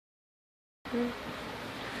I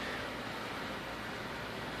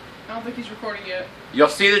don't think he's recording yet. You'll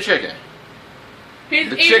see the chicken. He's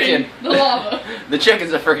The eating chicken. the lava. The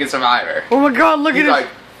chicken's a freaking survivor. Oh my god, look He's at like,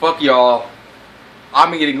 it. fuck y'all.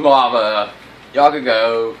 I'm eating lava. Y'all can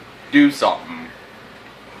go do something.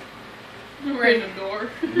 Random door.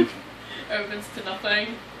 Opens to nothing.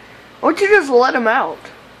 Why don't you just let him out?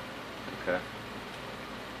 Okay.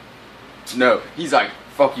 No, he's like,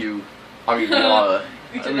 fuck you. I'm eating lava.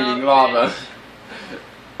 I'm eating lava.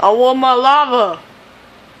 I want my lava.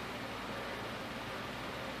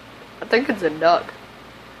 I think it's a duck.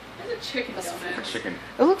 There's a chicken down there. A chicken.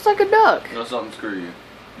 It looks like a duck. No, something screw you.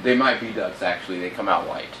 They might be ducks actually. They come out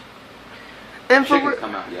white. And Chickens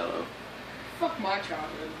come out yellow. Fuck my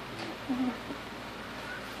childhood.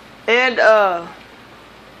 And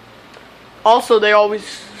also they always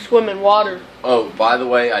swim in water. Oh, by the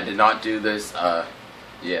way, I did not do this.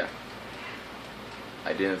 Yeah.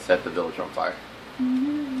 I didn't set the village on fire.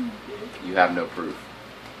 You have no proof.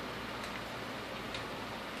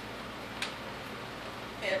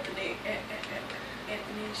 Anthony,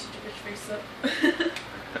 shut your bitch face up.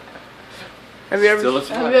 Have you Still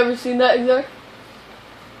ever seen that exact?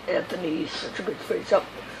 Anthony, shut your bitch face up.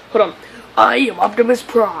 Hold on. I am Optimus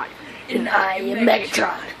Prime, and I am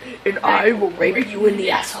Megatron, and I will rape you in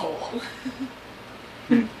the asshole.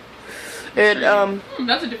 And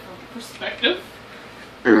That's a different perspective.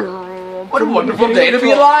 What a wonderful day to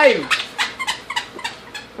be alive!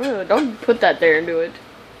 Don't put that there and do it.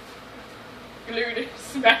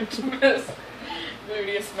 Gluteus Maximus.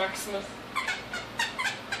 Gluteus Maximus.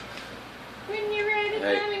 When you're ready,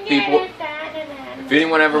 Hey, people, if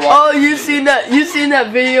anyone ever watched... Oh, you seen that? You seen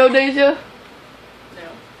that video, Deja?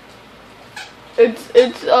 No. It's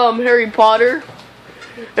Harry Potter,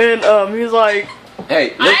 and he's like,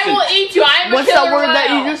 Hey, listen. I will eat you. I'm a what's killer that word that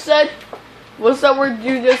whale. you just said? What's that word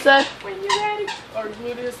you just said? When you're ready. Or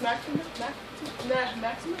Gluteus Maximus?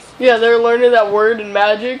 Maximus? Yeah, they're learning that word in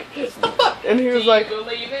magic, and he was like,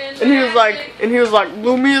 Lumius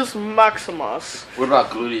Maximus. What about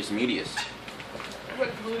gluteus medius? What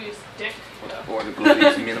gluteus dick? Or the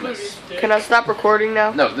gluteus minimus? Gluteus dick. Can I stop recording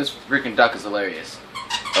now? No, this freaking duck is hilarious.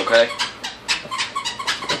 Okay?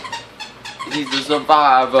 He's a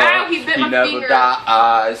survivor. Ow, he bit my never finger.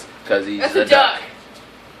 dies, cause he's That's a a duck.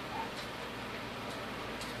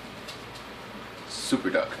 Super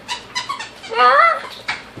duck.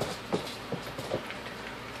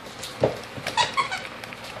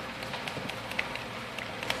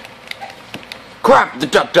 Crap, the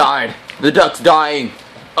duck died. The duck's dying.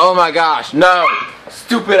 Oh my gosh, no.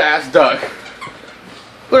 Stupid ass duck.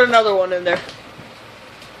 Put another one in there.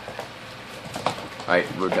 Alright,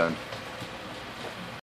 we're done.